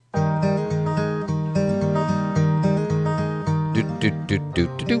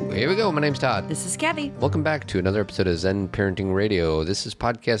Here we go. My name's Todd. This is Kathy. Welcome back to another episode of Zen Parenting Radio. This is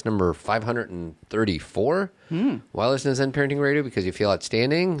podcast number 534. Why listen to Zen Parenting Radio? Because you feel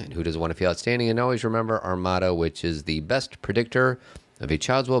outstanding. And who doesn't want to feel outstanding? And always remember our motto, which is the best predictor of a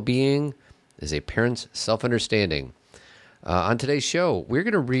child's well-being is a parent's self-understanding. On today's show, we're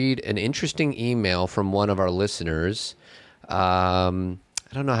going to read an interesting email from one of our listeners. I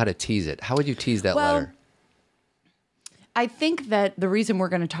don't know how to tease it. How would you tease that letter? I think that the reason we're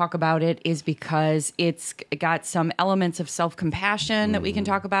going to talk about it is because it's got some elements of self-compassion that we can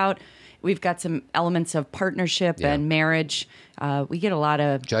talk about. We've got some elements of partnership and marriage. We get a lot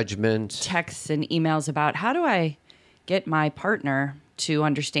of judgment, texts and emails about how do I get my partner to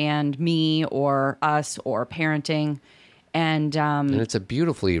understand me or us or parenting. And it's a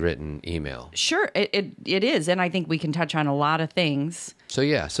beautifully written email. Sure, it is. And I think we can touch on a lot of things. So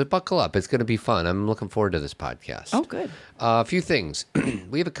buckle up. It's going to be fun. I'm looking forward to this podcast. Oh, good. A few things.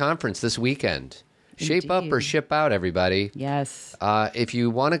 We have a conference this weekend. Shape up or ship out, everybody. Yes. If you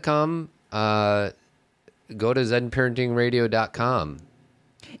want to come, go to zenparentingradio.com.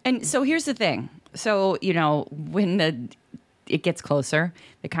 And so here's the thing. So, when it gets closer,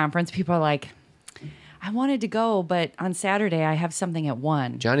 the conference, people are like, I wanted to go, but on Saturday I have something at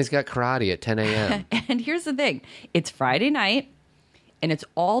 1. Johnny's got karate at 10 a.m. And here's the thing. It's Friday night, and it's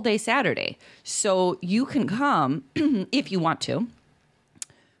all day Saturday. So you can come if you want to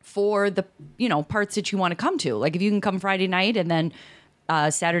for the, parts that you want to come to. Like if you can come Friday night and then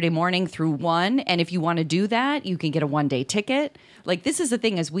Saturday morning through 1. And if you want to do that, you can get a 1-day ticket. Like this is the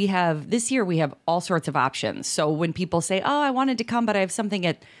thing is this year we have all sorts of options. So when people say, oh, I wanted to come, but I have something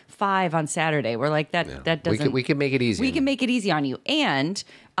at 5 on Saturday, we're like, that doesn't. We can make it easy. We can make it easy on you. And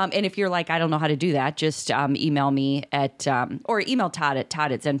if you're like, I don't know how to do that, just email me at, or email Todd at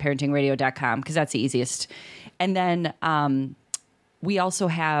zenparentingradio.com because that's the easiest. And then, we also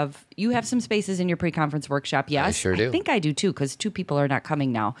you have some spaces in your pre-conference workshop. Yes, I sure do. I think I do too, because 2 people are not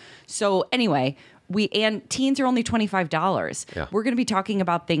coming now. So anyway, and teens are only $25. Yeah. We're going to be talking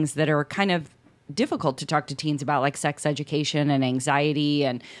about things that are kind of difficult to talk to teens about, like sex education and anxiety.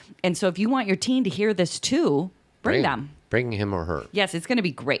 And so if you want your teen to hear this too, bring them. Bring him or her. Yes, it's going to be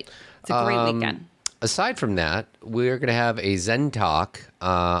great. It's a great weekend. Aside from that, we're going to have a Zen Talk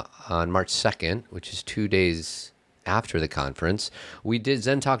on March 2nd, which is 2 days after the conference. We did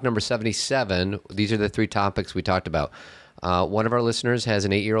Zen Talk number 77. These are the 3 topics we talked about. One of our listeners has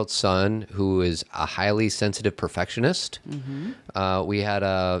an 8-year-old son who is a highly sensitive perfectionist. Mm-hmm. We had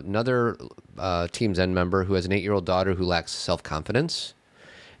another Team Zen member who has an 8-year-old daughter who lacks self-confidence.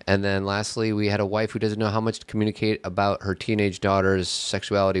 And then lastly, we had a wife who doesn't know how much to communicate about her teenage daughter's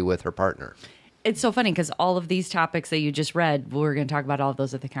sexuality with her partner. It's so funny because all of these topics that you just read, we're going to talk about all of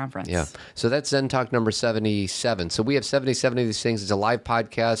those at the conference. Yeah. So that's Zen Talk number 77. So we have 77 of these things. It's a live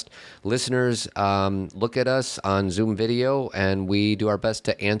podcast. Listeners, look at us on Zoom video, and we do our best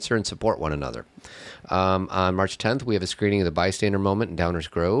to answer and support one another. On March 10th, we have a screening of the Bystander Moment in Downers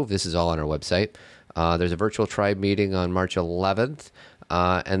Grove. This is all on our website. There's a virtual tribe meeting on March 11th.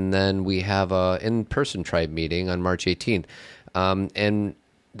 And then we have an in-person tribe meeting on March 18th. And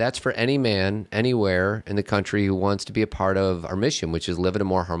that's for any man, anywhere in the country who wants to be a part of our mission, which is live in a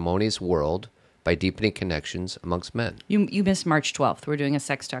more harmonious world by deepening connections amongst men. You missed March 12th. We're doing a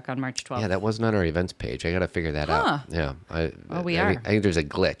sex talk on March 12th. Yeah, that wasn't on our events page. I got to figure that out. Yeah. We I are. think there's a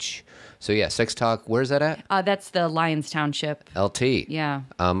glitch. So yeah, sex talk. Where's that at? That's the Lyons Township. LT. Yeah.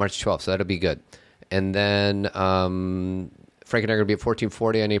 March 12th. So that'll be good. And then Frank and I are going to be at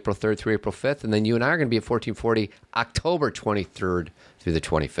 1440 on April 3rd through April 5th. And then you and I are going to be at 1440 October 23rd through the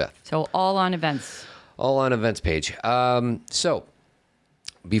 25th. So all on events. All on events page. So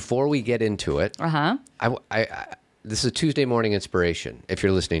before we get into it, this is a Tuesday morning inspiration if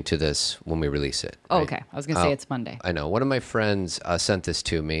you're listening to this when we release it. Oh, right? okay. I was going to say it's Monday. I know. One of my friends sent this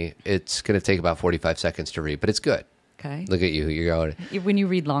to me. It's going to take about 45 seconds to read, but it's good. Okay. Look at you. You're going. When you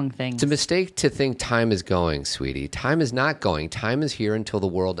read long things. It's a mistake to think time is going, sweetie. Time is not going. Time is here until the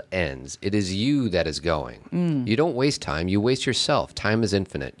world ends. It is you that is going. You don't waste time. You waste yourself. Time is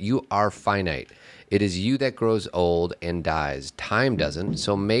infinite. You are finite. It is you that grows old and dies. Time doesn't.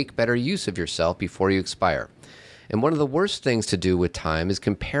 So make better use of yourself before you expire. And one of the worst things to do with time is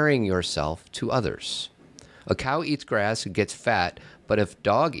comparing yourself to others. A cow eats grass and gets fat, but if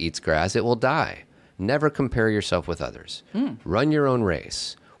dog eats grass, it will die. Never compare yourself with others. Run your own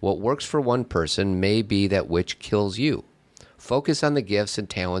race. What works for one person may be that which kills you. Focus on the gifts and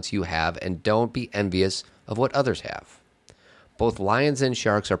talents you have and don't be envious of what others have. Both lions and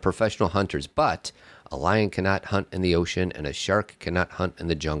sharks are professional hunters, but a lion cannot hunt in the ocean and a shark cannot hunt in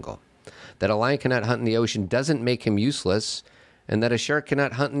the jungle. That a lion cannot hunt in the ocean doesn't make him useless, And that a shark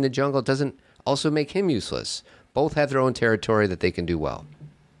cannot hunt in the jungle doesn't also make him useless. Both have their own territory that they can do well.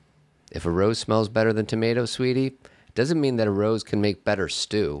 If a rose smells better than tomato, sweetie, it doesn't mean that a rose can make better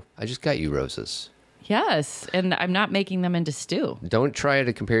stew. I just got you roses. Yes, and I'm not making them into stew. Don't try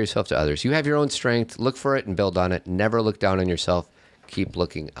to compare yourself to others. You have your own strength. Look for it and build on it. Never look down on yourself. Keep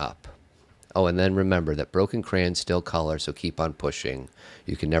looking up. Oh, and then remember that broken crayons still color, so keep on pushing.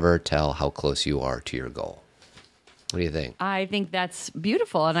 You can never tell how close you are to your goal. What do you think? I think that's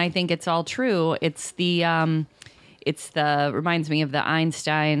beautiful, and I think it's all true. It's the reminds me of the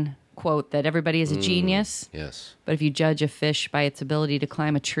Einstein quote that everybody is a genius. Yes. But if you judge a fish by its ability to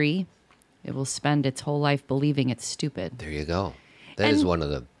climb a tree, it will spend its whole life believing it's stupid. There you go. That is one of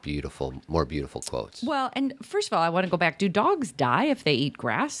the more beautiful quotes. Well, and first of all, I want to go back. Do dogs die if they eat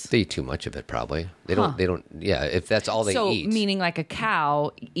grass? They eat too much of it, probably. They don't, yeah, if that's all they eat. So, meaning like a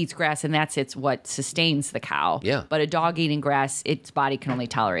cow eats grass and it's what sustains the cow. Yeah. But a dog eating grass, its body can only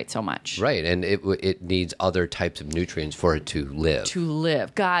tolerate so much. Right, and it needs other types of nutrients for it to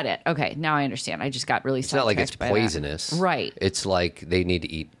live. Got it. Okay, now I understand. I just got really It's not like it's poisonous. Right. It's like they need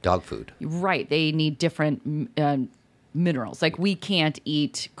to eat dog food. Right. They need different minerals. Like we can't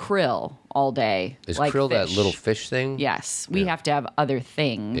eat krill all day. Is like krill fish. that little fish thing? Yes. We have to have other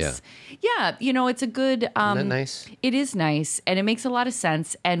things. Yeah. It's a good... Isn't that nice? It is nice, and it makes a lot of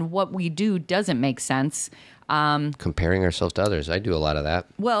sense. And what we do doesn't make sense. Comparing ourselves to others. I do a lot of that.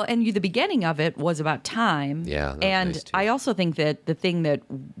 Well, and the beginning of it was about time. Yeah, that was and nice too. I also think that the thing that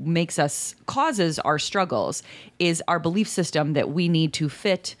causes our struggles is our belief system that we need to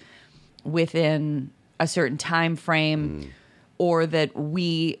fit within a certain time frame, or that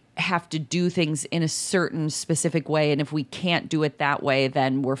we have to do things in a certain specific way, and if we can't do it that way,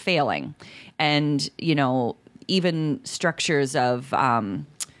 then we're failing. And even structures of like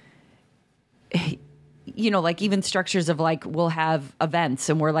even structures of like we'll have events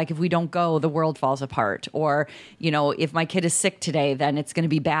and we're like, if we don't go, the world falls apart, or if my kid is sick today, then it's going to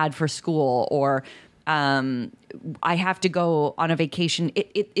be bad for school, or I have to go on a vacation.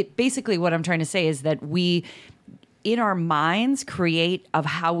 It basically, what I'm trying to say is that we, in our minds, create of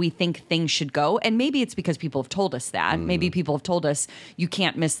how we think things should go. And maybe it's because people have told us that. Maybe people have told us you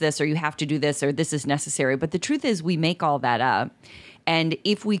can't miss this, or you have to do this, or this is necessary. But the truth is we make all that up. And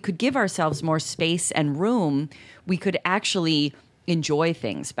if we could give ourselves more space and room, we could actually enjoy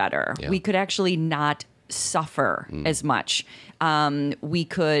things better. Yeah. We could actually not suffer as much. We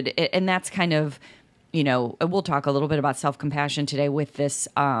could, and that's kind of, we'll talk a little bit about self-compassion today with this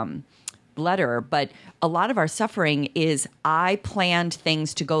letter, but a lot of our suffering is I planned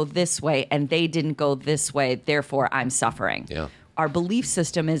things to go this way and they didn't go this way, therefore I'm suffering. Yeah. Our belief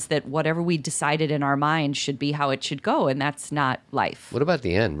system is that whatever we decided in our mind should be how it should go, and that's not life. What about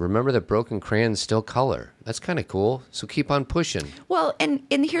the end? Remember that broken crayons still color. That's kind of cool. So keep on pushing. Well, and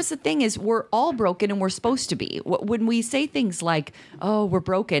here's the thing is we're all broken and we're supposed to be. When we say things like, oh, we're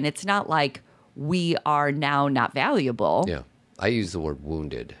broken, it's not like we are now not valuable. Yeah. I use the word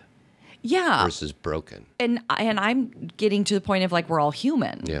wounded Yeah. versus broken. And I'm getting to the point of like we're all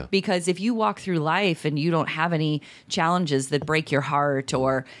human. Yeah. Because if you walk through life and you don't have any challenges that break your heart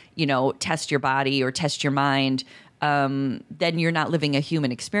or, test your body or test your mind, then you're not living a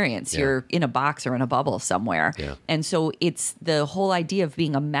human experience. Yeah. You're in a box or in a bubble somewhere. Yeah. And so it's the whole idea of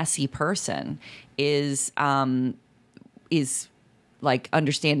being a messy person is like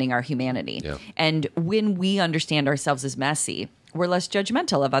understanding our humanity. Yeah. And when we understand ourselves as messy, we're less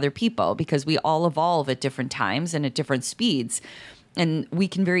judgmental of other people because we all evolve at different times and at different speeds. And we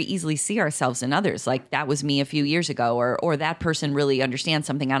can very easily see ourselves in others. Like that was me a few years ago, or that person really understands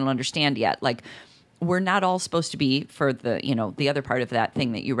something I don't understand yet. Like we're not all supposed to be, for the other part of that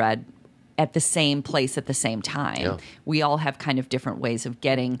thing that you read, at the same place at the same time. Yeah. We all have kind of different ways of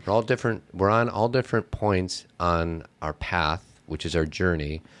getting. We're all different. We're on all different points on our path, which is our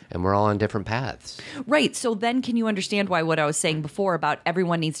journey, and we're all on different paths. Right. So then can you understand why what I was saying before about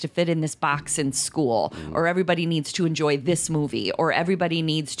everyone needs to fit in this box in school, or everybody needs to enjoy this movie, or everybody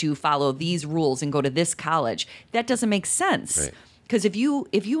needs to follow these rules and go to this college? That doesn't make sense. Right. Because if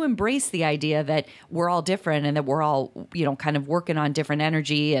you embrace the idea that we're all different and that we're all, kind of working on different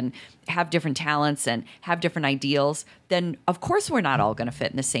energy and have different talents and have different ideals, then of course we're not all going to fit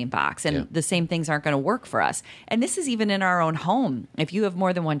in the same box, and the same things aren't going to work for us. And this is even in our own home. If you have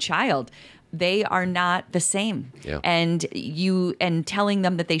more than one child, they are not the same. Yeah. And telling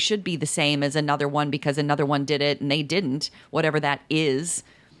them that they should be the same as another one because another one did it and they didn't, whatever that is,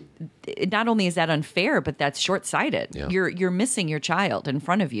 not only is that unfair, but that's short-sighted. Yeah. You're missing your child in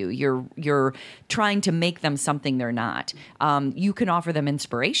front of you. You're trying to make them something they're not. You can offer them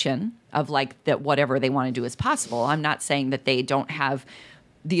inspiration of like that whatever they want to do is possible. I'm not saying that they don't have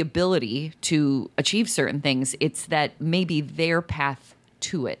the ability to achieve certain things. It's that maybe their path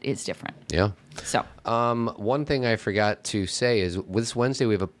to it is different. Yeah. So One thing I forgot to say is this Wednesday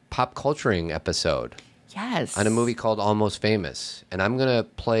we have a pop culturing episode yes, on a movie called Almost Famous. And I'm going to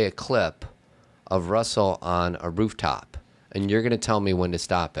play a clip of Russell on a rooftop. And you're going to tell me when to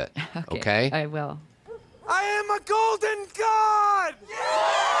stop it. Okay? I will. I am a golden god!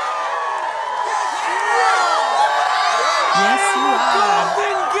 Yes, you are.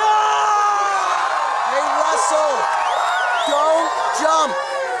 Golden god! Hey, Russell, don't jump.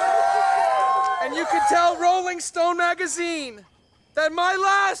 And you can tell Rolling Stone magazine that my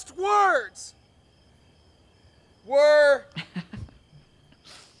last words were...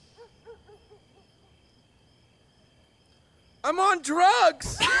 I'm on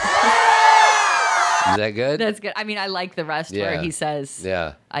drugs! Is that good? That's good. I mean, I like the rest where Yeah. he says,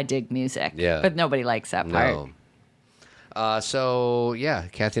 Yeah. I dig music. Yeah. But nobody likes that part. No. So, yeah,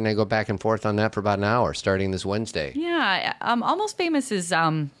 Kathy and I go back and forth on that for about an hour starting this Wednesday. Yeah. Almost Famous is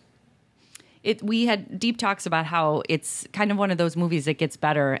we had deep talks about how it's kind of one of those movies that gets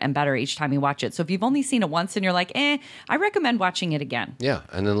better and better each time you watch it. So if you've only seen it once and you're like, I recommend watching it again. Yeah,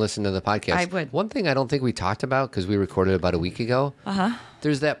 and then listen to the podcast. I would. One thing I don't think we talked about, because we recorded about a week ago,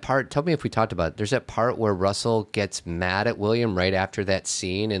 there's that part, tell me if we talked about it, there's that part where Russell gets mad at William right after that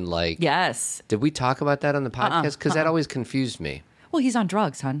scene, and like, Yes. did we talk about that on the podcast? Because that always confused me. Well, he's on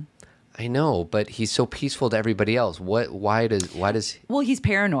drugs, hon. I know, but he's so peaceful to everybody else. Why does Well, he's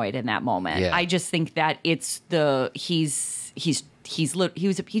paranoid in that moment. Yeah. I just think that it's he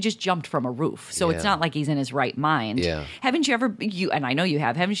just jumped from a roof, so it's Yeah. not like he's in his right mind. Yeah. Haven't you ever and I know you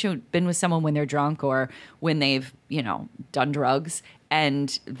have. Haven't you been with someone when they're drunk or when they've done drugs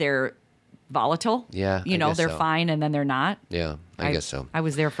and they're volatile? Yeah, I you know guess they're so. fine and then they're not. Yeah, I guess so. I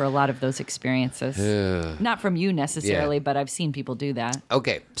was there for a lot of those experiences. Not from you necessarily, but I've seen people do that.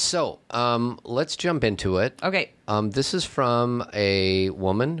 Okay, so let's jump into it. Okay. This is from a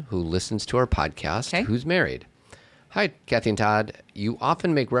woman who listens to our podcast, Okay. who's married. Hi, Kathy and Todd. You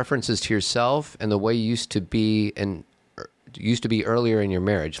often make references to yourself and the way you used to be earlier in your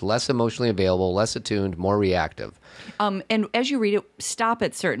marriage, less emotionally available, less attuned, more reactive. And as you read it, stop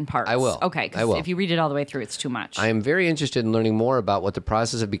at certain parts. I will. Okay, 'cause I will. if you read it all the way through, it's too much. I am very interested in learning more about what the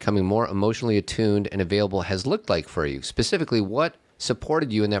process of becoming more emotionally attuned and available has looked like for you. Specifically, what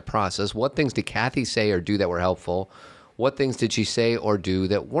supported you in that process? What things did Kathy say or do that were helpful? What things did she say or do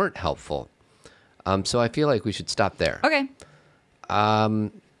that weren't helpful? So I feel like we should stop there. Okay.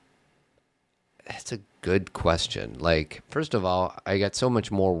 That's a good question. Like, first of all, I got so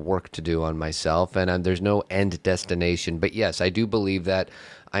much more work to do on myself, and there's no end destination. But yes, I do believe that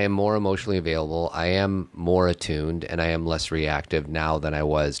I am more emotionally available, I am more attuned, and I am less reactive now than I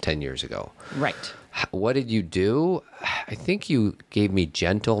was 10 years ago. Right. What did you do? I think you gave me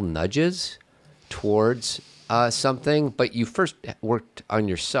gentle nudges towards something, but you first worked on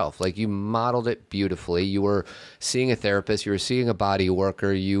yourself. Like, you modeled it beautifully. You were seeing a therapist, you were seeing a body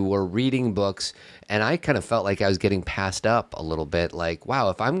worker, you were reading books, and I kind of felt like I was getting passed up a little bit. Like, wow,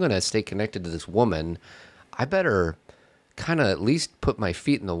 if I'm going to stay connected to this woman, I better kind of at least put my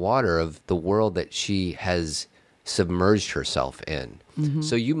feet in the water of the world that she has submerged herself in.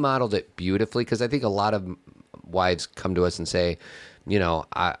 So you modeled it beautifully, because I think a lot of wives come to us and say,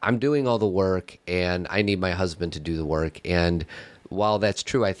 I'm doing all the work and I need my husband to do the work. And while that's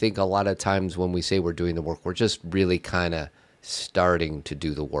true, I think a lot of times when we say we're doing the work, we're just really kind of starting to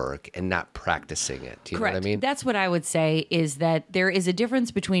do the work and not practicing it. Do you Correct. know what I mean? That's what I would say, is that there is a difference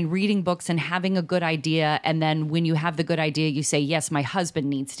between reading books and having a good idea, and then when you have the good idea, you say, yes, my husband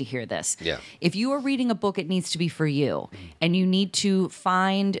needs to hear this. Yeah. If you are reading a book, it needs to be for you, and you need to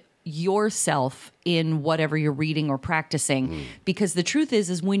find yourself in whatever you're reading or practicing, because the truth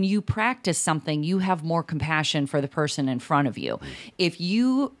is when you practice something, you have more compassion for the person in front of you.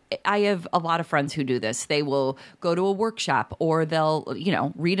 I have a lot of friends who do this. They will go to a workshop, or they'll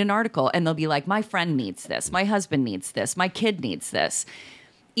read an article, and they'll be like, my friend needs this, my husband needs this, my kid needs this.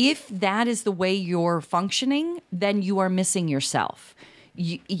 If that is the way you're functioning, then you are missing yourself.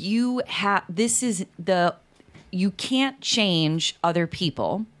 You can't change other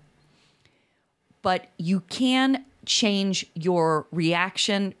people, but you can change your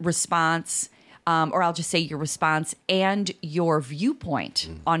reaction, response, or I'll just say your response and your viewpoint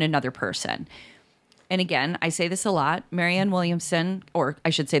on another person. And again, I say this a lot. Marianne Williamson, or I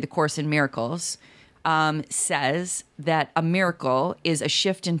should say The Course in Miracles, says that a miracle is a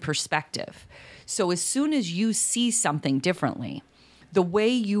shift in perspective. So as soon as you see something differently, the way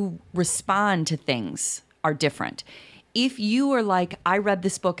you respond to things are different. If you are like, I read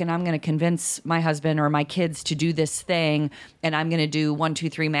this book and I'm going to convince my husband or my kids to do this thing, and I'm going to do 1, 2,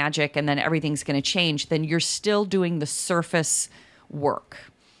 3 magic, and then everything's going to change, then you're still doing the surface work.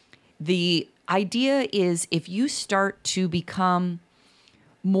 The idea is if you start to become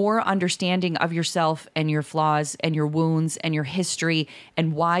more understanding of yourself and your flaws and your wounds and your history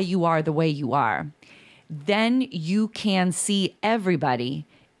and why you are the way you are, then you can see everybody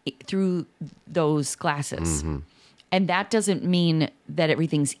through those glasses. Mm-hmm. And that doesn't mean that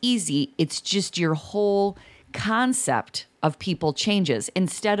everything's easy. It's just your whole concept of people changes.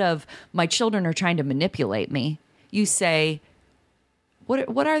 Instead of my children are trying to manipulate me, you say,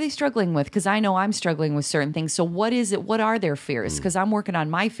 what are they struggling with? Because I know I'm struggling with certain things. So what is it? What are their fears? Because I'm working on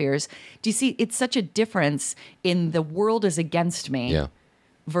my fears. Do you see? It's such a difference in the world is against me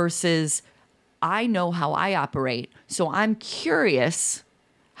versus I know how I operate. So I'm curious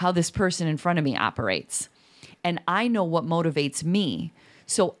how this person in front of me operates. And I know what motivates me.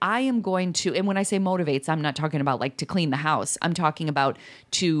 So I am going to, and when I say motivates, I'm not talking about like to clean the house. I'm talking about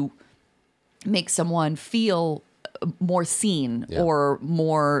to make someone feel more seen or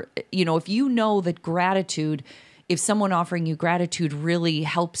more, if you know that gratitude, if someone offering you gratitude really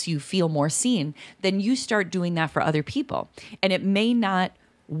helps you feel more seen, then you start doing that for other people. And it may not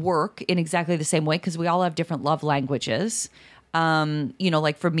work in exactly the same way because we all have different love languages.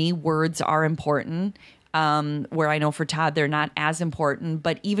 Like for me, words are important. Where I know for Todd, they're not as important,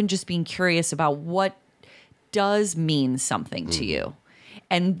 but even just being curious about what does mean something to you.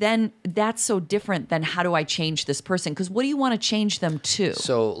 And then that's so different than how do I change this person? Because what do you want to change them to?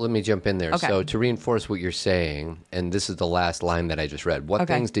 So let me jump in there. Okay. So to reinforce what you're saying, and this is the last line that I just read, what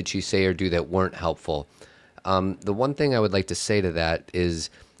things did she say or do that weren't helpful? The one thing I would like to say to that is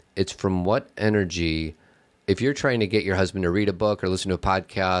it's from what energy, if you're trying to get your husband to read a book or listen to a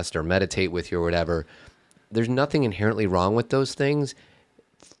podcast or meditate with you or whatever, there's nothing inherently wrong with those things,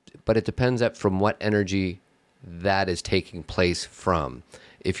 but it depends on from what energy that is taking place from.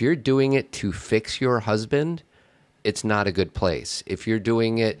 If you're doing it to fix your husband, it's not a good place. If you're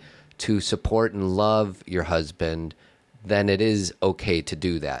doing it to support and love your husband, then it is okay to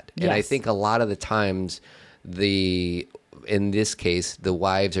do that. Yes. And I think a lot of the times, in this case, the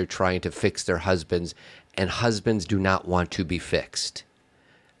wives are trying to fix their husbands, and husbands do not want to be fixed.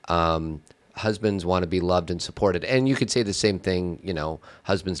 Husbands want to be loved and supported. And you could say the same thing,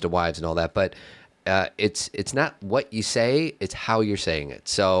 husbands to wives and all that. But it's not what you say, it's how you're saying it.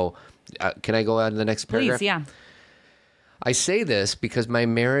 So can I go on to the next paragraph? Please, yeah. I say this because my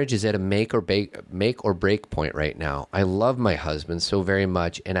marriage is at a make or break point right now. I love my husband so very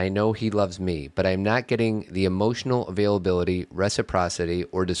much, and I know he loves me, but I'm not getting the emotional availability, reciprocity,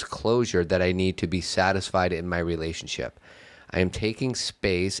 or disclosure that I need to be satisfied in my relationship. I am taking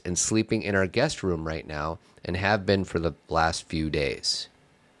space and sleeping in our guest room right now and have been for the last few days.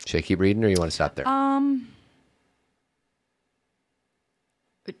 Should I keep reading or you want to stop there?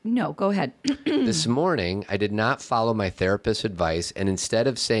 No, go ahead. This morning, I did not follow my therapist's advice, and instead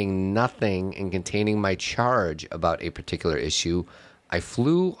of saying nothing and containing my charge about a particular issue, I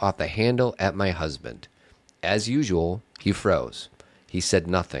flew off the handle at my husband. As usual, he froze. He said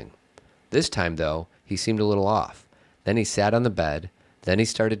nothing. This time, though, he seemed a little off. Then he sat on the bed. Then he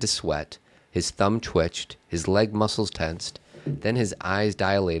started to sweat. His thumb twitched. His leg muscles tensed. Then his eyes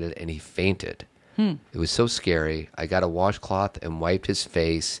dilated, and he fainted. It was so scary. I got a washcloth and wiped his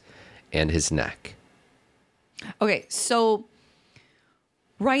face and his neck. Okay, so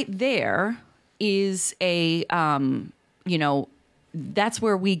right there is a, that's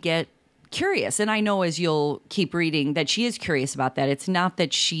where we get curious. And I know as you'll keep reading that she is curious about that. It's not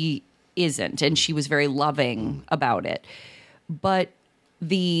that she isn't, and she was very loving about it. But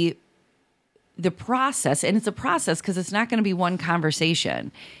the process, and it's a process because it's not going to be one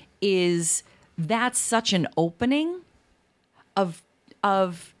conversation, is that's such an opening of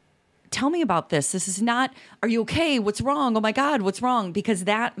tell me about this. This is not, are you okay? What's wrong? Oh my God, what's wrong? Because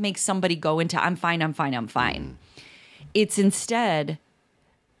that makes somebody go into, I'm fine. It's instead,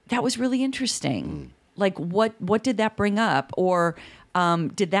 that was really interesting. Like what did that bring up? Or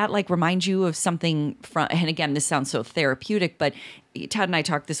did that like remind you of something from, and again, this sounds so therapeutic, but Todd and I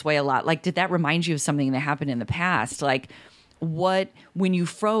talk this way a lot. Like, did that remind you of something that happened in the past? Like, when you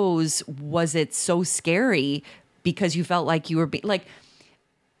froze, was it so scary because you felt like you were like,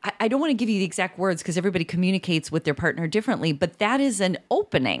 I don't want to give you the exact words because everybody communicates with their partner differently, but that is an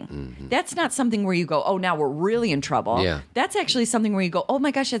opening. That's not something where you go, oh, now we're really in trouble. Yeah. That's actually something where you go, oh my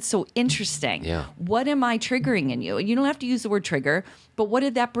gosh, that's so interesting. Yeah. What am I triggering in you? You don't have to use the word trigger, but what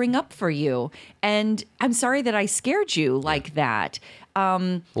did that bring up for you? And I'm sorry that I scared you like that.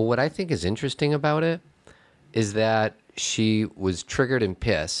 Well, what I think is interesting about it is that she was triggered and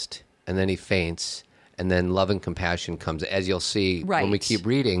pissed, and then he faints, and then love and compassion comes, as you'll see when we Right. keep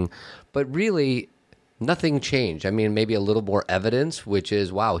reading. But really, nothing changed. I mean, maybe a little more evidence, which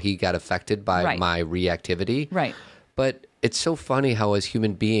is, wow, he got affected by Right. my reactivity. Right. But it's so funny how, as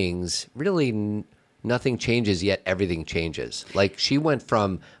human beings, really nothing changes, yet everything changes. Like, she went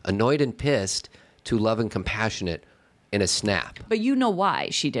from annoyed and pissed to love and compassionate in a snap. But you know why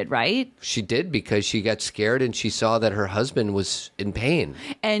she did, right? She did, because she got scared and she saw that her husband was in pain,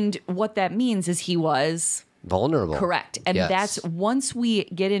 And what that means is he was vulnerable. correct. And Yes. that's once we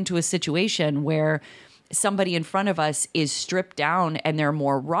get into a situation where somebody in front of us is stripped down and they're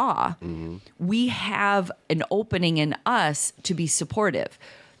more raw, we have an opening in us to be supportive.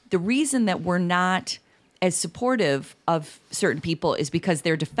 The reason that we're not as supportive of certain people is because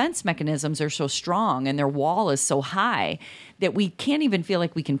their defense mechanisms are so strong and their wall is so high that we can't even feel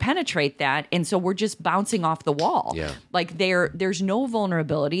like we can penetrate that. And so we're just bouncing off the wall. Yeah. Like there's no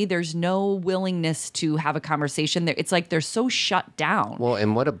vulnerability. There's no willingness to have a conversation. It's like they're so shut down. Well,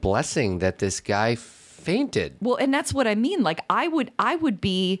 and what a blessing that this guy fainted. Well, and that's what I mean. Like I would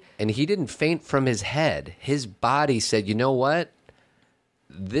be, And he didn't faint from his head. His body said, you know what?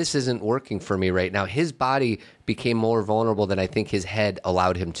 This isn't working for me right now. His body became more vulnerable than I think his head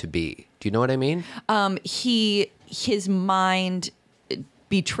allowed him to be. Do you know what I mean? his mind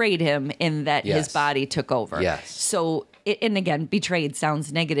betrayed him in that his Yes. body took over. Yes. So, and again, betrayed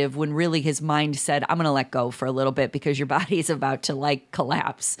sounds negative when really his mind said, I'm going to let go for a little bit because your body is about to like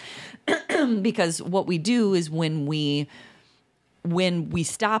collapse. Because what we do is when we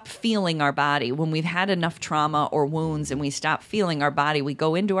stop feeling our body, when we've had enough trauma or wounds and we stop feeling our body, we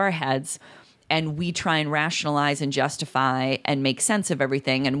go into our heads and we try and rationalize and justify and make sense of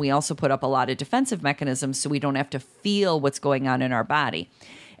everything. And we also put up a lot of defensive mechanisms so we don't have to feel what's going on in our body.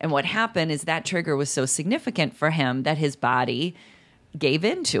 And what happened is that trigger was so significant for him that his body gave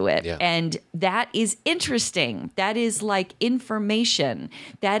into it. Yeah. And that is interesting. That is like information.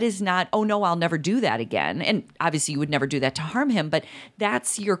 That is not, oh no, I'll never do that again. And obviously you would never do that to harm him, but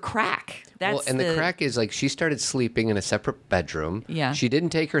that's your crack. That's Well, and the crack is like she started sleeping in a separate bedroom. Yeah. She didn't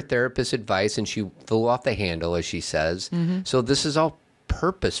take her therapist's advice and she flew off the handle, as she says. Mm-hmm. So this is all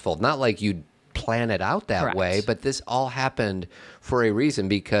purposeful. Not like you'd plan it out that Correct. way, but this all happened for a reason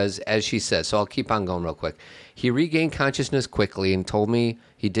because, as she says, so I'll keep on going real quick. He regained consciousness quickly and told me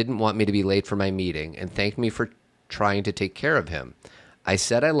he didn't want me to be late for my meeting and thanked me for trying to take care of him. I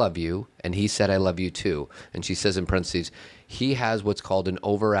said I love you, and he said I love you too. And she says in parentheses, he has what's called an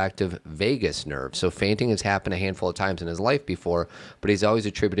overactive vagus nerve. So fainting has happened a handful of times in his life before, but he's always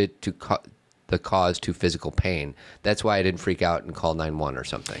attributed to the cause to physical pain. That's why I didn't freak out and call 911 or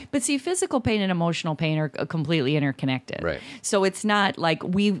something. But see, physical pain and emotional pain are completely interconnected. Right. So it's not like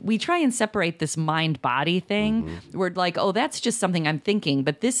we try and separate this mind-body thing. Mm-hmm. We're like, oh, that's just something I'm thinking,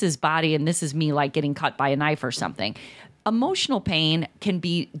 but this is body and this is me like getting cut by a knife or something. Emotional pain can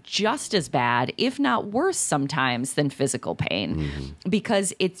be just as bad, if not worse sometimes than physical pain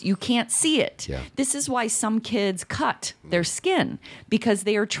because you can't see it. Yeah. This is why some kids cut their skin because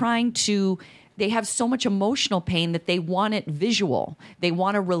they are trying to they have so much emotional pain that they want it visual. They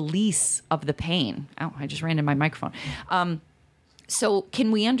want a release of the pain. Oh, I just ran in my microphone. So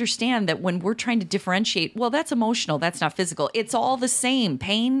can we understand that when we're trying to differentiate, well, that's emotional, that's not physical. It's all the same.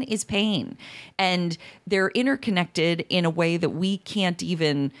 Pain is pain. And they're interconnected in a way that we can't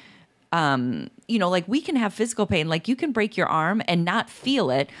even, like we can have physical pain. Like you can break your arm and not feel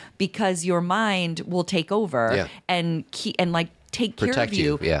it because your mind will take over Yeah. and take care Protect of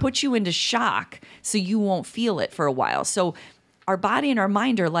you, you, yeah. put you into shock so you won't feel it for a while. So our body and our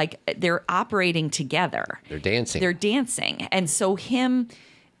mind are like, they're operating together. They're dancing. They're dancing. And so him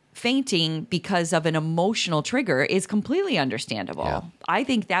fainting because of an emotional trigger is completely understandable. Yeah. I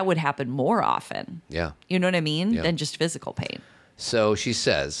think that would happen more often. Yeah. You know what I mean? Yeah. Than just physical pain. So she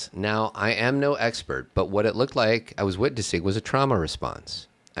says, now I am no expert, but what it looked like I was witnessing was a trauma response.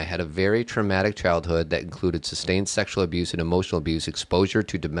 I had a very traumatic childhood that included sustained sexual abuse and emotional abuse, exposure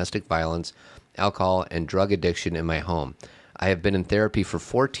to domestic violence, alcohol, and drug addiction in my home. I have been in therapy for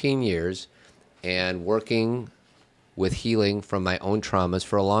 14 years and working with healing from my own traumas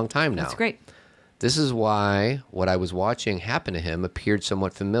for a long time now. That's great. This is why what I was watching happen to him appeared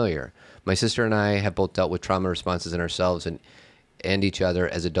somewhat familiar. My sister and I have both dealt with trauma responses in ourselves, and and each other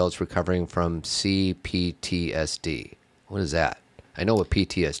as adults recovering from CPTSD. What is that? I know what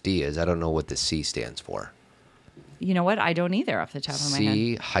PTSD is. I don't know what the C stands for. You know what? I don't either off the top of my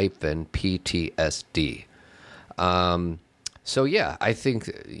head. C-PTSD. So yeah, I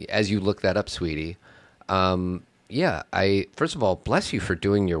think as you look that up, sweetie, first of all, bless you for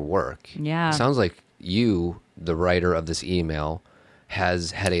doing your work. Yeah. It sounds like you, the writer of this email,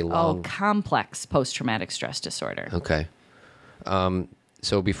 has had a long... complex post-traumatic stress disorder. Okay.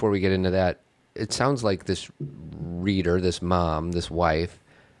 So before we get into that, it sounds like this reader, this mom, this wife,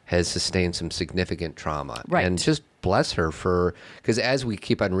 has sustained some significant trauma. Right. And just bless her for... Because as we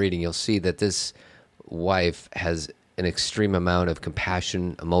keep on reading, you'll see that this wife has an extreme amount of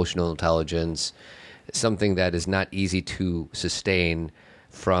compassion, emotional intelligence, something that is not easy to sustain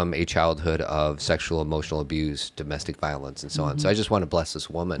from a childhood of sexual, emotional abuse, domestic violence, and so on. So I just want to bless this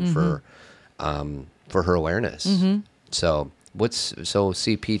woman for her awareness. So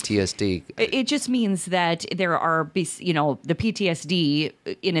CPTSD? It just means that there are, the PTSD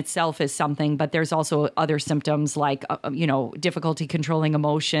in itself is something, but there's also other symptoms like, difficulty controlling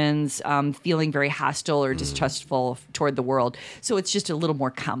emotions, feeling very hostile or distrustful toward the world. So it's just a little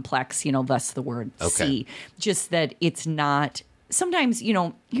more complex, thus the word C. Just that it's not, sometimes,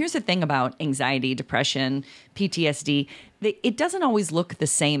 here's the thing about anxiety, depression, PTSD, it doesn't always look the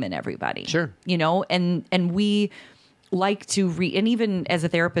same in everybody. Sure. And we like to read, and even as a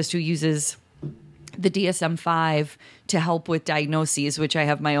therapist who uses the DSM-5 to help with diagnoses, which I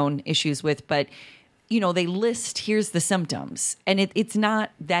have my own issues with, but they list, here's the symptoms, and it's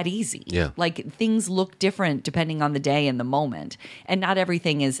not that easy. Yeah. Like things look different depending on the day and the moment, and not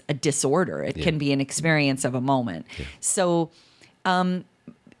everything is a disorder. It can be an experience of a moment. Yeah. So,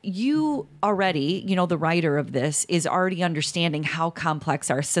 you already, the writer of this is already understanding how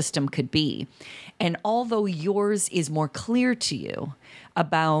complex our system could be. And although yours is more clear to you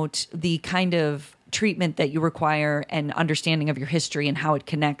about the kind of treatment that you require and understanding of your history and how it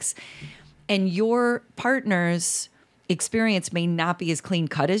connects, and your partner's experience may not be as clean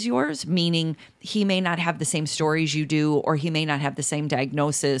cut as yours, meaning he may not have the same stories you do, or he may not have the same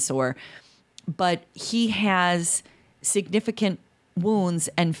diagnosis, but he has significant wounds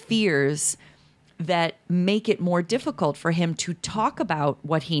and fears that make it more difficult for him to talk about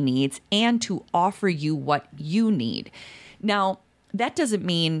what he needs and to offer you what you need. Now, that doesn't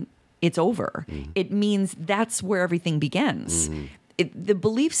mean it's over. It means that's where everything begins. The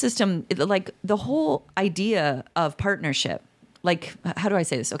belief system, like the whole idea of partnership, like, how do I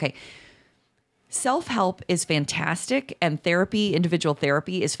say this? Okay. Self-help is fantastic, and therapy, individual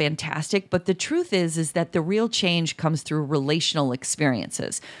therapy is fantastic, but the truth is that the real change comes through relational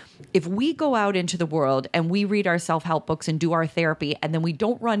experiences. If we go out into the world and we read our self-help books and do our therapy, and then we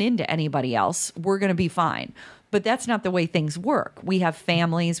don't run into anybody else, we're going to be fine. But that's not the way things work. We have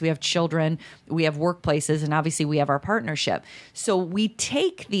families, we have children, we have workplaces, and obviously we have our partnership. So we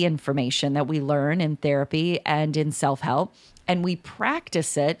take the information that we learn in therapy and in self-help, and we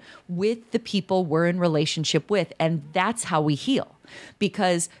practice it with the people we're in relationship with. And that's how we heal.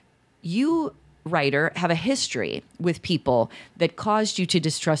 Because you, writer, have a history with people that caused you to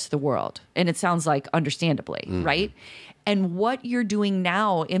distrust the world. And it sounds like understandably, right? And what you're doing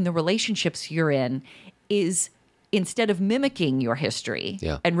now in the relationships you're in is, instead of mimicking your history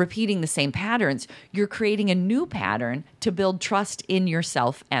and repeating the same patterns, you're creating a new pattern to build trust in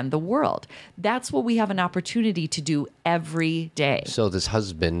yourself and the world. That's what we have an opportunity to do every day. So this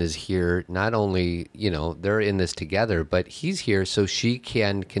husband is here, not only, they're in this together, but he's here so she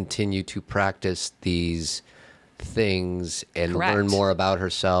can continue to practice these things and learn more about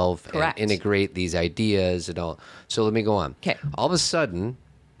herself and integrate these ideas and all. So let me go on. Okay. All of a sudden,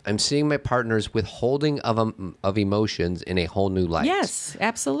 I'm seeing my partner's withholding of emotions in a whole new light. Yes,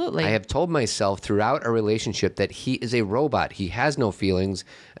 absolutely. I have told myself throughout our relationship that he is a robot. He has no feelings,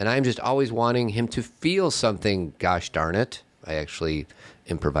 and I'm just always wanting him to feel something. Gosh darn it. I actually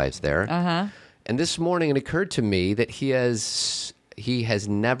improvised there. And this morning it occurred to me that he has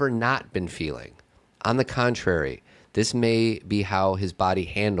never not been feeling. On the contrary, this may be how his body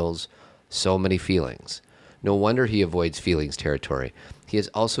handles so many feelings. No wonder he avoids feelings territory. He has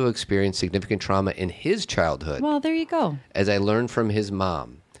also experienced significant trauma in his childhood. Well, there you go. As I learned from his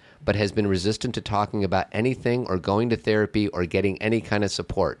mom, but has been resistant to talking about anything or going to therapy or getting any kind of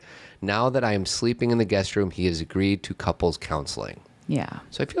support. Now that I am sleeping in the guest room, he has agreed to couples counseling. Yeah.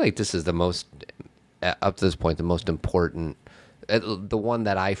 So I feel like this is the most, up to this point, the most important, the one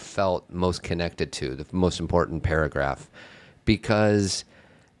that I felt most connected to, the most important paragraph, because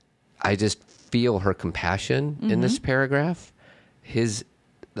I just feel her compassion in this paragraph.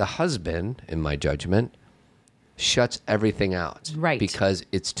 The husband, in my judgment, shuts everything out. Right. Because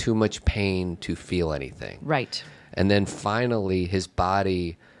it's too much pain to feel anything. Right. And then finally, his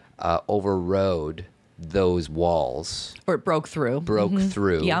body overrode those walls, Or it broke through.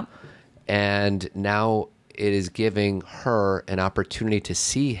 through. Yep. And now it is giving her an opportunity to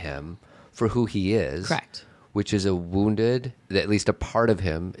see him for who he is. Correct. Which is a wounded, at least a part of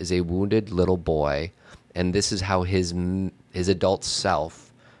him is a wounded little boy. And this is how his adult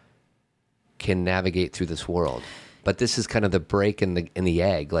self can navigate through this world. But this is kind of the break in the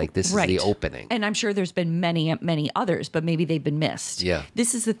egg. Like, this is the opening. And I'm sure there's been many, many others, but maybe they've been missed. Yeah.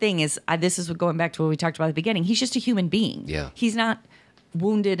 This is the thing this is going back to what we talked about at the beginning. He's just a human being. Yeah. He's not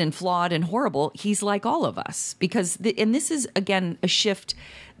wounded and flawed and horrible. He's like all of us. And this is, again, a shift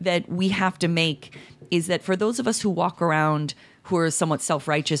that we have to make, is that for those of us who walk around who are somewhat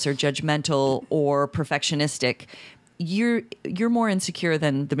self-righteous or judgmental or perfectionistic, you're more insecure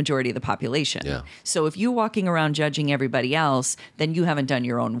than the majority of the population. Yeah. So if you're walking around judging everybody else, then you haven't done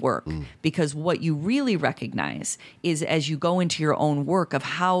your own work. Because what you really recognize is, as you go into your own work, of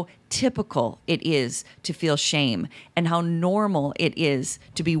how typical it is to feel shame and how normal it is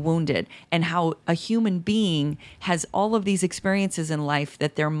to be wounded, and how a human being has all of these experiences in life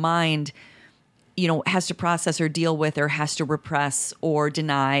that their mind has to process or deal with, or has to repress or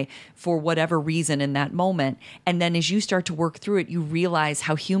deny for whatever reason in that moment. And then as you start to work through it, you realize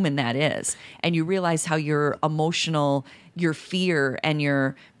how human that is. And you realize how your emotional, your fear, and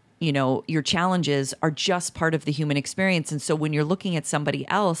your challenges are just part of the human experience. And so when you're looking at somebody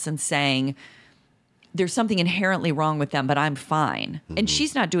else and saying, there's something inherently wrong with them, but I'm fine. And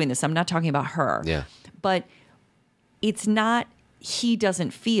she's not doing this. I'm not talking about her. Yeah. But it's not, he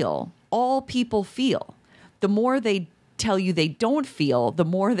doesn't feel. All people feel. The more they tell you they don't feel, the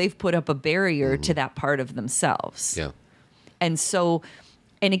more they've put up a barrier to that part of themselves. Yeah. And so,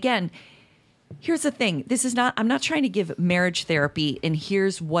 and again, here's the thing. I'm not trying to give marriage therapy and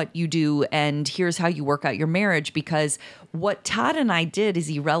here's what you do and here's how you work out your marriage, because what Todd and I did is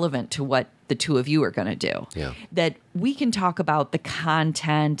irrelevant to what the two of you are going to do. Yeah. That we can talk about the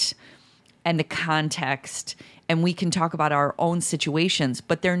content and the context, and we can talk about our own situations,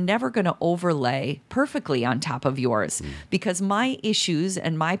 but they're never going to overlay perfectly on top of yours, because my issues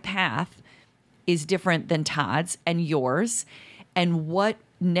and my path is different than Todd's and yours. And what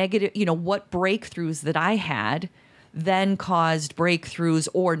what breakthroughs that I had then caused breakthroughs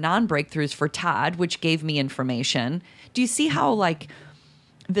or non-breakthroughs for Todd, which gave me information. Do you see how, like,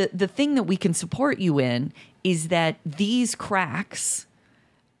 the thing that we can support you in is that these cracks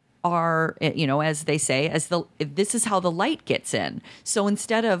are, as they say, this is how the light gets in. So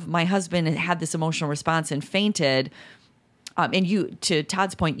instead of my husband had this emotional response and fainted, and you, to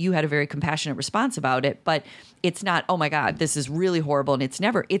Todd's point, you had a very compassionate response about it, but it's not, oh my God, this is really horrible. And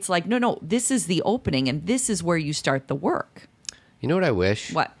it's like, no, this is the opening, and this is where you start the work. You know what I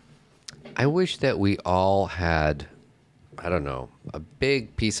wish? What? I wish that we all had, I don't know, a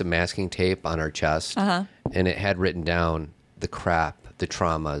big piece of masking tape on our chest, and it had written down the crap, the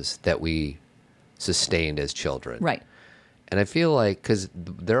traumas that we sustained as children. Right. And I feel like, because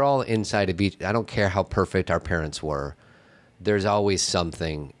they're all inside of each, I don't care how perfect our parents were, there's always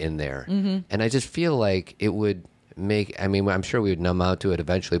something in there. And I just feel like it would make, I'm sure we would numb out to it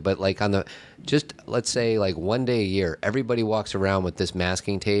eventually, but like let's say like one day a year, everybody walks around with this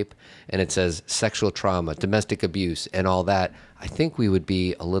masking tape and it says sexual trauma, domestic abuse, and all that. I think we would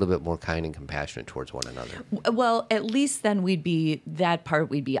be a little bit more kind and compassionate towards one another. Well, at least then we'd be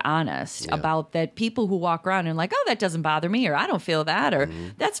honest about that. People who walk around and like, oh, that doesn't bother me, or I don't feel that, or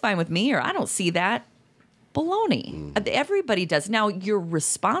that's fine with me, or I don't see that. Baloney. Everybody does. Now, your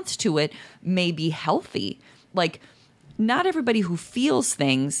response to it may be healthy. Like, not everybody who feels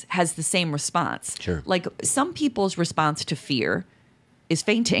things has the same response. Sure. Like, some people's response to fear is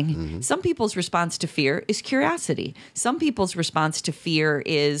fainting. Some people's response to fear is curiosity. Some people's response to fear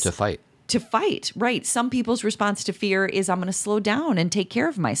is To fight. Right. Some people's response to fear is, I'm going to slow down and take care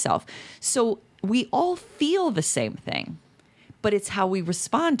of myself. So we all feel the same thing, but it's how we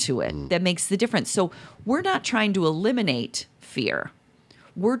respond to it that makes the difference. So we're not trying to eliminate fear.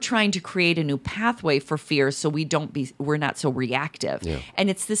 We're trying to create a new pathway for fear so we're not so reactive. Yeah. And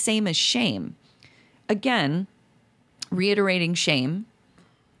it's the same as shame. Again, reiterating shame,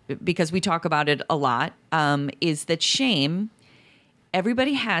 because we talk about it a lot, is that shame,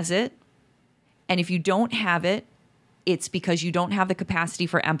 everybody has it. And if you don't have it, it's because you don't have the capacity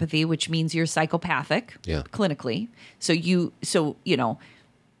for empathy, which means you're psychopathic clinically. So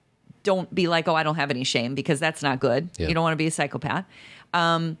don't be like, oh, I don't have any shame, because that's not good. Yeah. You don't want to be a psychopath.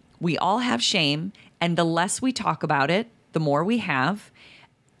 We all have shame, and the less we talk about it, the more we have.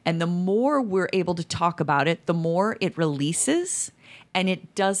 And the more we're able to talk about it, the more it releases, and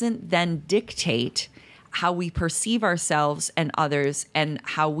it doesn't then dictate how we perceive ourselves and others and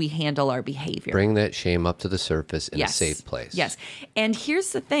how we handle our behavior. Bring that shame up to the surface in a safe place. Yes. And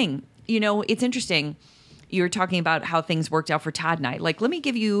here's the thing, it's interesting. You were talking about how things worked out for Todd and I. Like, let me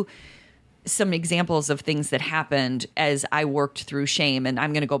give you some examples of things that happened as I worked through shame. And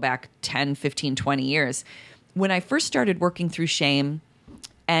I'm going to go back 10, 15, 20 years. When I first started working through shame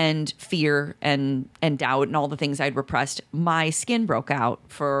and fear and doubt and all the things I'd repressed, my skin broke out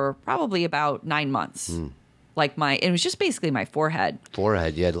for probably about 9 months. Like it was just basically my forehead.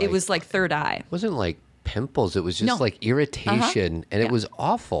 Forehead, yeah. It was like third eye. It wasn't like pimples. It was just like irritation. And it was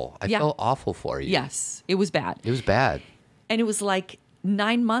awful. I felt awful for you. Yes, it was bad. It was bad. And it was like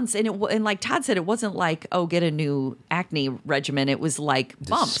 9 months. And like Todd said, it wasn't like, get a new acne regimen. It was like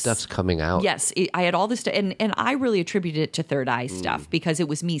bumps. This stuff's coming out. Yes. I had all this stuff. And I really attributed it to third eye stuff because it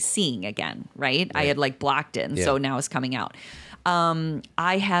was me seeing again, right? I had like blocked it. And so now it's coming out.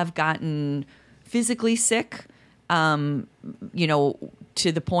 I have gotten physically sick, to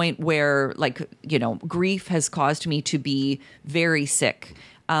the point where grief has caused me to be very sick.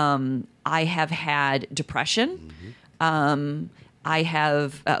 I have had depression. I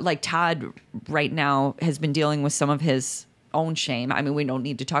have, Todd right now has been dealing with some of his own shame. I mean, we don't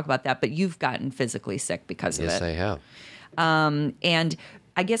need to talk about that, but you've gotten physically sick because of it. Yes, I have. And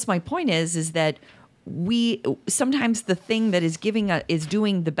I guess my point is that sometimes the thing that is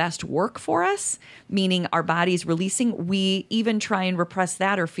doing the best work for us, meaning our body's releasing, we even try and repress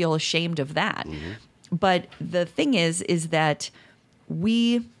that or feel ashamed of that. But the thing is that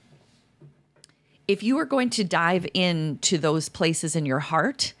if you are going to dive into those places in your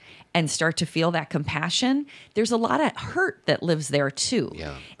heart and start to feel that compassion, there's a lot of hurt that lives there too.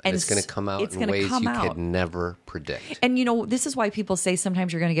 Yeah. And it's going to come out in ways you could never predict. And this is why people say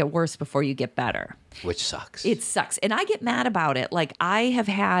sometimes you're going to get worse before you get better. Which sucks. It sucks. And I get mad about it. Like I have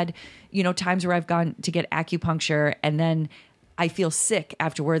had, times where I've gone to get acupuncture and then I feel sick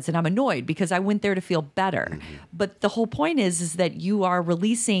afterwards and I'm annoyed because I went there to feel better. But the whole point is that you are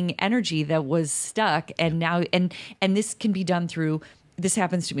releasing energy that was stuck, and now and this can be done through, this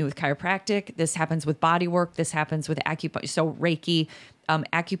happens to me with chiropractic, this happens with body work, this happens with acupuncture, so Reiki,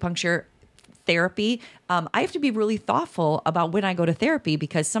 acupuncture, therapy. I have to be really thoughtful about when I go to therapy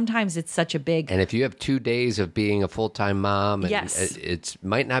because sometimes it's such a big. And if you have 2 days of being a full-time mom, and yes, it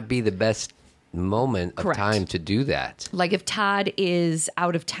might not be the best moment of time to do that. Like if Todd is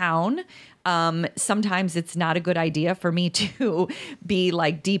out of town, sometimes it's not a good idea for me to be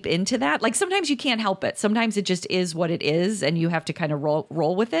like deep into that. Like sometimes you can't help it. Sometimes it just is what it is and you have to kind of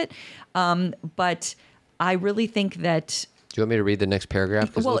roll with it. But I really think that. Do you want me to read the next paragraph?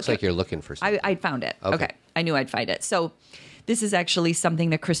 Because it looks like you're looking for something. I found it. Okay. I knew I'd find it. So this is actually something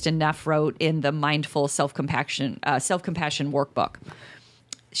that Kristen Neff wrote in the Mindful Self-Compassion workbook.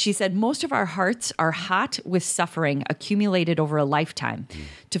 She said, most of our hearts are hot with suffering accumulated over a lifetime.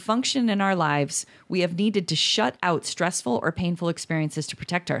 To function in our lives, we have needed to shut out stressful or painful experiences to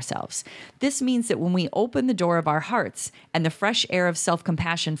protect ourselves. This means that when we open the door of our hearts and the fresh air of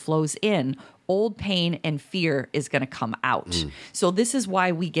self-compassion flows in, old pain and fear is going to come out. So this is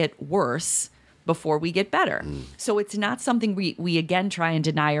why we get worse before we get better. So it's not something we again try and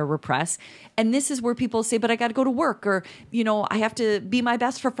deny or repress. And this is where people say, but I got to go to work, or, I have to be my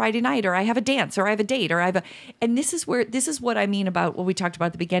best for Friday night, or I have a dance, or I have a date, or and this is what I mean about what we talked about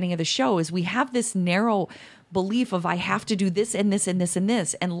at the beginning of the show is we have this narrow belief of I have to do this and this and this and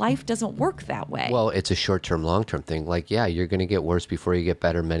this, and life doesn't work that way. Well, it's a short-term, long-term thing. Like, yeah, you're going to get worse before you get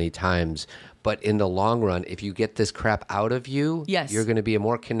better many times. But in the long run, if you get this crap out of you, you're going to be a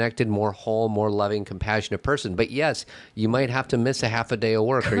more connected, more whole, more loving, compassionate person. But yes, you might have to miss a half a day of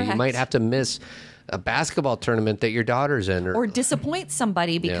work, or you might have to miss a basketball tournament that your daughter's in, or disappoint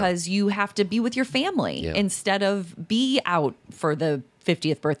somebody because you have to be with your family instead of be out for the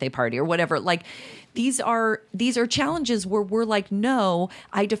 50th birthday party or whatever. Like these are challenges where we're like, no,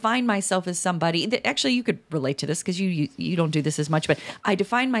 I define myself as somebody that actually you could relate to this because you don't do this as much, but I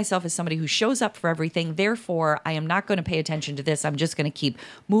define myself as somebody who shows up for everything. Therefore, I am not going to pay attention to this. I'm just going to keep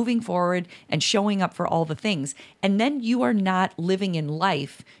moving forward and showing up for all the things. And then you are not living in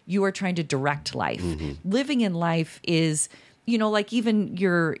life. You are trying to direct life. Living in life is, like even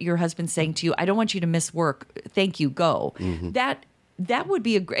your husband saying to you, I don't want you to miss work. Thank you. Go. That would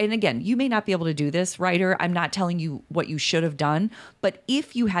be and again, you may not be able to do this, writer. I'm not telling you what you should have done, but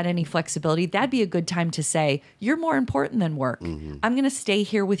if you had any flexibility, that'd be a good time to say, you're more important than work. I'm going to stay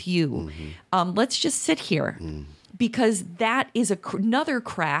here with you. Let's just sit here because that is another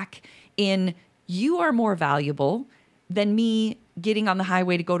crack in you are more valuable than me getting on the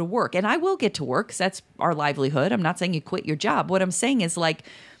highway to go to work. And I will get to work because that's our livelihood. I'm not saying you quit your job. What I'm saying is like,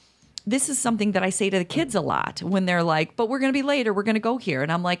 this is something that I say to the kids a lot when they're like, but we're going to be late or we're going to go here.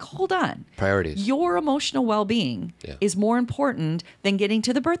 And I'm like, hold on. Priorities. Your emotional well-being is more important than getting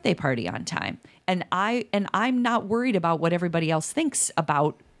to the birthday party on time. And I'm not worried about what everybody else thinks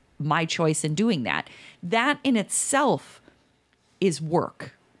about my choice in doing that. That in itself is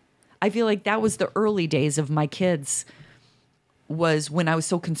work. I feel like that was the early days of my kids, was when I was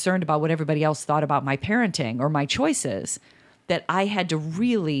so concerned about what everybody else thought about my parenting or my choices, that I had to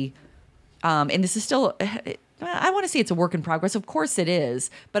really, and this is still, I want to say it's a work in progress. Of course it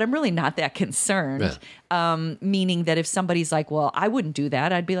is, but I'm really not that concerned. Yeah. Meaning that if somebody's like, well, I wouldn't do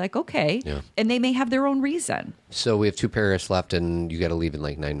that, I'd be like, okay. Yeah. And they may have their own reason. So we have 2 paragraphs left and you got to leave in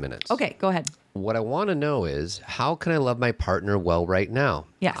like 9 minutes. Okay, go ahead. What I want to know is, how can I love my partner well right now?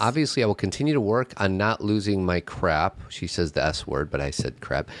 Yes. Obviously, I will continue to work on not losing my crap. She says the S word, but I said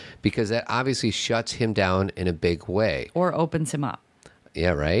crap. Because that obviously shuts him down in a big way. Or opens him up.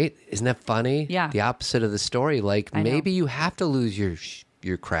 Yeah, right? Isn't that funny? Yeah. The opposite of the story. Like, maybe you have to lose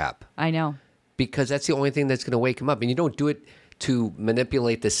your crap. I know. Because that's the only thing that's going to wake him up. And you don't do it to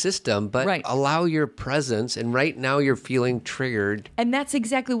manipulate the system, but allow your presence. And right now you're feeling triggered. And that's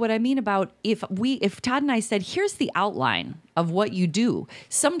exactly what I mean about if Todd and I said, here's the outline of what you do.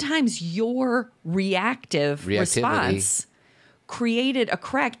 Sometimes your reactive response created a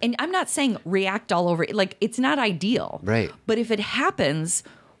crack. And I'm not saying react all over. Like, it's not ideal. Right. But if it happens,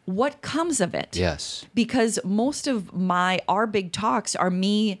 what comes of it? Yes. Because most of our big talks are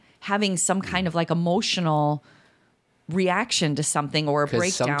me having some kind of like emotional reaction to something or a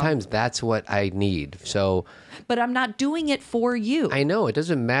breakdown. Sometimes that's what I need. So, but I'm not doing it for you. I know it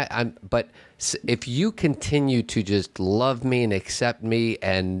doesn't matter. But if you continue to just love me and accept me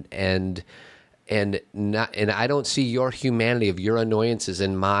and I don't see your humanity of your annoyances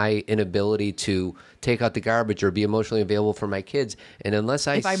and my inability to take out the garbage or be emotionally available for my kids. And unless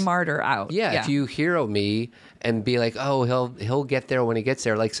if I martyr out. Yeah, if you hero me and be like, oh, he'll get there when he gets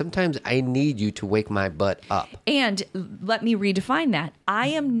there. Like, sometimes I need you to wake my butt up. And let me redefine that. I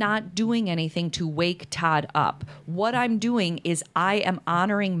am not doing anything to wake Todd up. What I'm doing is I am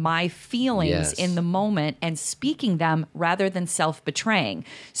honoring my feelings in the moment and speaking them rather than self-betraying.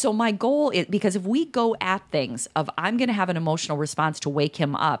 So my goal is, because if we go at things of I'm going to have an emotional response to wake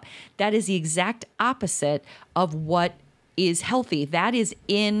him up, that is the exact opposite of what is healthy. That is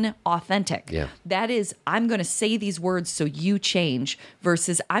inauthentic. Yeah. That is, I'm going to say these words so you change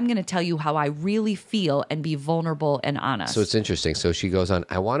versus I'm going to tell you how I really feel and be vulnerable and honest. So it's interesting. So she goes on,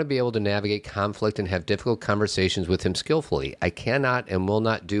 I want to be able to navigate conflict and have difficult conversations with him skillfully. I cannot and will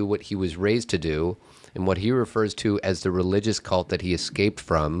not do what he was raised to do and what he refers to as the religious cult that he escaped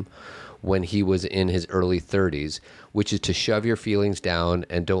from when he was in his early 30s, which is to shove your feelings down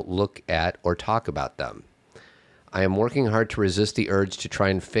and don't look at or talk about them. I am working hard to resist the urge to try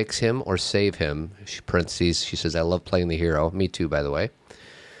and fix him or save him. Parentheses, she says, I love playing the hero. Me too, by the way.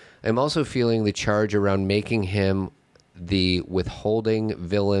 I'm also feeling the charge around making him the withholding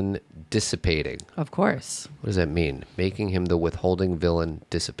villain dissipating. Of course. What does that mean? Making him the withholding villain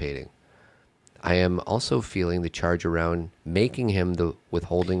dissipating. I am also feeling the charge around making him the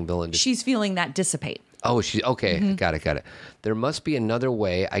withholding villain. She's feeling that dissipate. Oh, okay. Mm-hmm. Got it. There must be another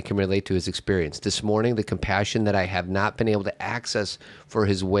way I can relate to his experience. This morning, the compassion that I have not been able to access for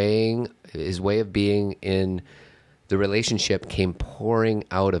his way of being in the relationship came pouring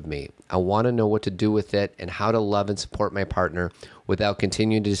out of me. I want to know what to do with it and how to love and support my partner without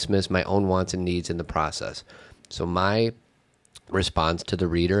continuing to dismiss my own wants and needs in the process. So my response to the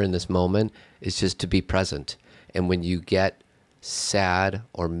reader in this moment is just to be present. And when you get sad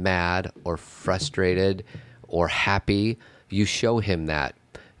or mad or frustrated or happy, you show him that.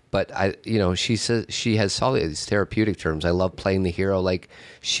 But she says she has all these therapeutic terms. I love playing the hero. Like,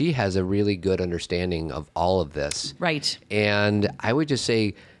 she has a really good understanding of all of this. Right. And I would just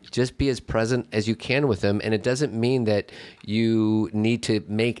say, just be as present as you can with him. And it doesn't mean that you need to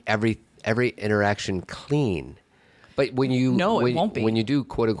make every interaction clean. But when you it won't be. When you do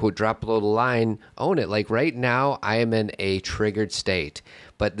quote unquote drop below the line, own it. Like, right now, I am in a triggered state,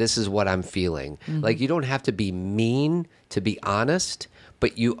 but this is what I'm feeling. Mm-hmm. Like, you don't have to be mean to be honest,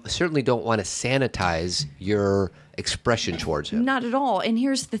 but you certainly don't want to sanitize your expression towards him. Not at all. And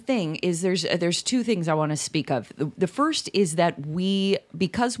here's the thing: is there's 2 things I want to speak of. The first is that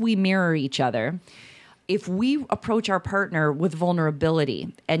because we mirror each other, if we approach our partner with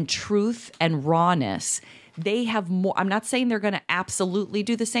vulnerability and truth and rawness, they have more. I'm not saying they're going to absolutely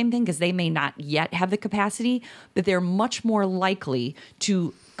do the same thing because they may not yet have the capacity, but they're much more likely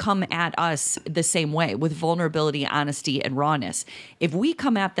to come at us the same way, with vulnerability, honesty, and rawness. If we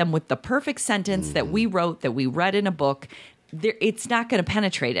come at them with the perfect sentence that we wrote, that we read in a book, it's not going to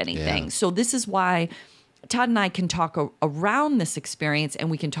penetrate anything. Yeah. So this is why Todd and I can talk around this experience,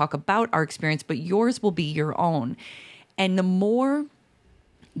 and we can talk about our experience, but yours will be your own. And the more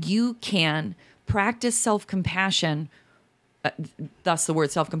you can practice self-compassion, thus the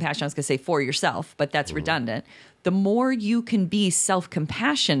word self-compassion, I was going to say for yourself, but that's redundant. The more you can be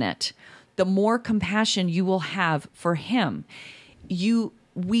self-compassionate, the more compassion you will have for him. We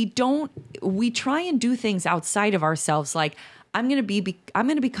try and do things outside of ourselves, like I'm going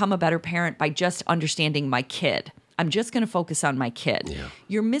to become a better parent by just understanding my kid. I'm just going to focus on my kid. Yeah.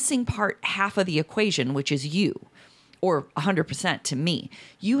 You're missing half of the equation, which is you. Or 100% to me.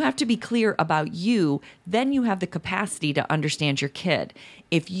 You have to be clear about you, then you have the capacity to understand your kid.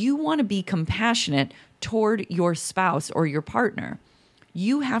 If you want to be compassionate toward your spouse or your partner,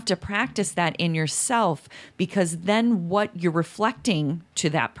 you have to practice that in yourself, because then what you're reflecting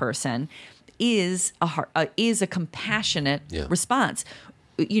to that person is a compassionate response.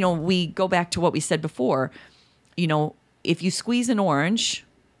 We go back to what we said before. If you squeeze an orange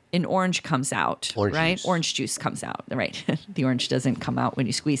comes out, Orange right? juice. Orange juice comes out, right? The orange doesn't come out when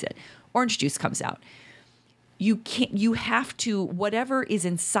you squeeze it. Orange juice comes out. You have to, whatever is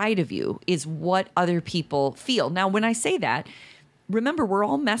inside of you is what other people feel. Now, when I say that, remember, we're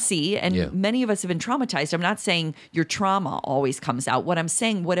all messy, and many of us have been traumatized. I'm not saying your trauma always comes out. What I'm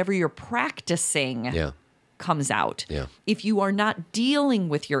saying, whatever you're practicing comes out. Yeah. If you are not dealing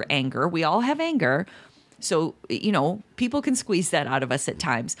with your anger, we all have anger. So, people can squeeze that out of us at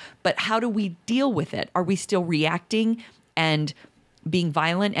times. But how do we deal with it? Are we still reacting and being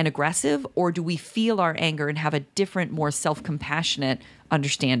violent and aggressive? Or do we feel our anger and have a different, more self-compassionate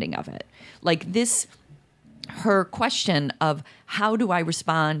understanding of it? Like her question of how do I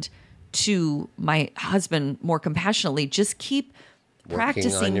respond to my husband more compassionately? Just keep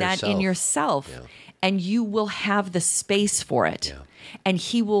practicing that in yourself. Yeah. And you will have the space for it. Yeah. And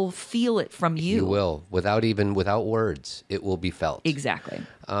he will feel it from you. You will, without words, it will be felt. Exactly.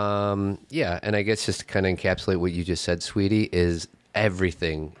 And I guess just to kind of encapsulate what you just said, sweetie, is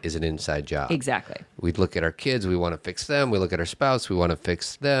everything is an inside job. Exactly. We look at our kids, we want to fix them. We look at our spouse, we want to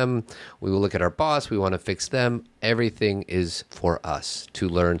fix them. We will look at our boss, we want to fix them. Everything is for us to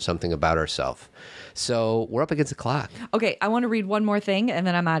learn something about ourselves. So we're up against the clock. Okay, I want to read one more thing, and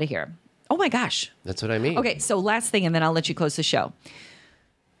then I'm out of here. Oh my gosh. That's what I mean. Okay, so last thing, and then I'll let you close the show.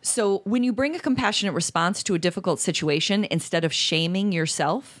 So when you bring a compassionate response to a difficult situation, instead of shaming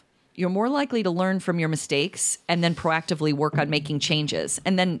yourself, you're more likely to learn from your mistakes and then proactively work on making changes.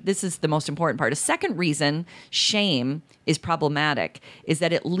 And then this is the most important part. A second reason shame is problematic is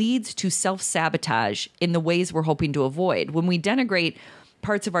that it leads to self-sabotage in the ways we're hoping to avoid. When we denigrate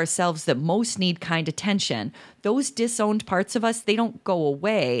parts of ourselves that most need kind attention, those disowned parts of us, they don't go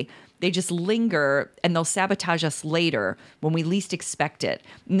away. They just linger, and they'll sabotage us later when we least expect it.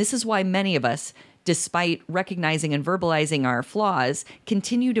 And this is why many of us, despite recognizing and verbalizing our flaws,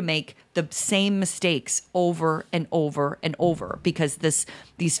 continue to make the same mistakes over and over and over, because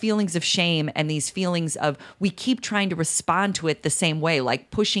these feelings of shame and these feelings of, we keep trying to respond to it the same way, like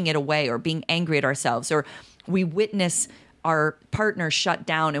pushing it away or being angry at ourselves, or we witness our partner shut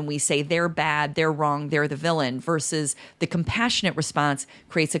down and we say they're bad, they're wrong, they're the villain, versus the compassionate response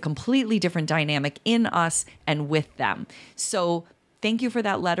creates a completely different dynamic in us and with them. So thank you for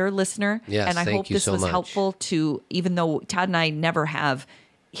that letter, listener. Yes, and I hope this was helpful to, even though Todd and I never have,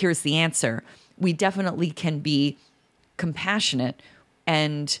 here's the answer, we definitely can be compassionate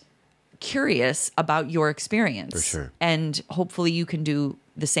and curious about your experience. For sure. And hopefully you can do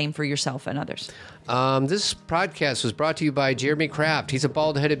the same for yourself and others. This podcast was brought to you by Jeremy Kraft. He's a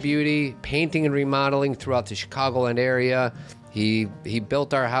bald-headed beauty, painting and remodeling throughout the Chicagoland area. He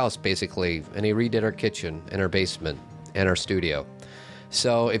built our house, basically, and he redid our kitchen and our basement and our studio.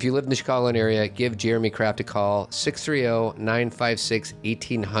 So if you live in the Chicagoland area, give Jeremy Kraft a call,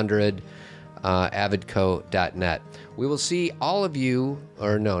 630-956-1800, avidco.net. We will see all of you,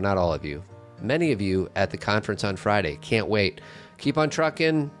 or no, not all of you, many of you at the conference on Friday. Can't wait. Keep on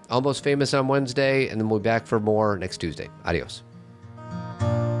trucking. Almost Famous on Wednesday, and then we'll be back for more next Tuesday. Adios.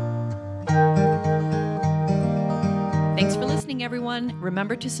 Thanks for listening, everyone.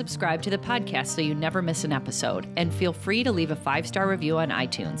 Remember to subscribe to the podcast so you never miss an episode. And feel free to leave a 5-star review on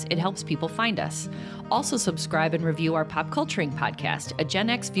iTunes. It helps people find us. Also, subscribe and review our Pop Culturing podcast, a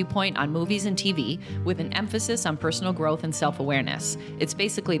Gen X viewpoint on movies and TV with an emphasis on personal growth and self-awareness. It's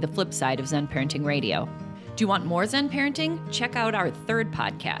basically the flip side of Zen Parenting Radio. Do you want more Zen parenting? Check out our third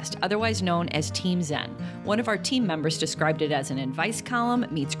podcast, otherwise known as Team Zen. One of our team members described it as an advice column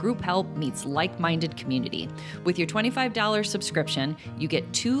meets group help meets like-minded community. With your $25 subscription, you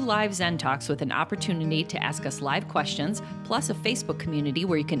get 2 live Zen talks with an opportunity to ask us live questions, plus a Facebook community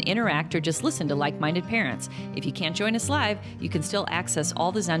where you can interact or just listen to like-minded parents. If you can't join us live, you can still access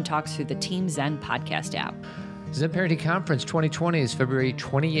all the Zen talks through the Team Zen podcast app. Zen Parenting Conference 2020 is February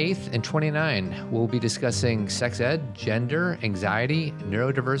 28th and 29th. We'll be discussing sex ed, gender, anxiety,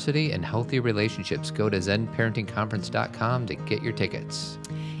 neurodiversity, and healthy relationships. Go to zenparentingconference.com to get your tickets.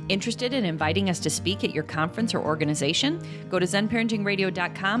 Interested in inviting us to speak at your conference or organization? Go to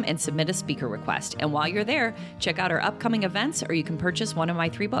zenparentingradio.com and submit a speaker request. And while you're there, check out our upcoming events, or you can purchase one of my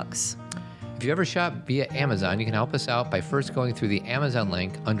 3 books. If you ever shop via Amazon, you can help us out by first going through the Amazon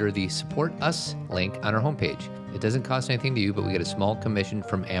link under the Support Us link on our homepage. It doesn't cost anything to you, but we get a small commission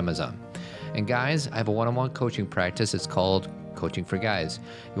from Amazon. And guys, I have a one-on-one coaching practice. It's called Coaching for Guys.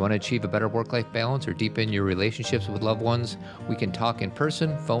 You want to achieve a better work-life balance or deepen your relationships with loved ones? We can talk in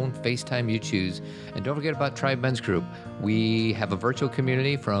person, phone, FaceTime, you choose. And don't forget about Tribe Men's Group. We have a virtual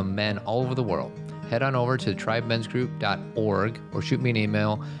community from men all over the world. Head on over to tribemensgroup.org or shoot me an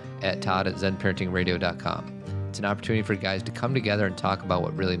email at todd@zenparentingradio.com. It's an opportunity for guys to come together and talk about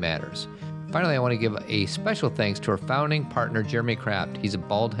what really matters. Finally, I want to give a special thanks to our founding partner, Jeremy Kraft. He's a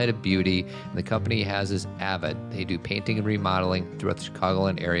bald-headed beauty, and the company he has is Avid. They do painting and remodeling throughout the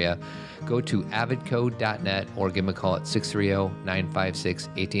Chicagoland area. Go to avidco.net or give them a call at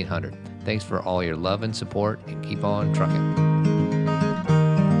 630-956-1800. Thanks for all your love and support, and keep on trucking.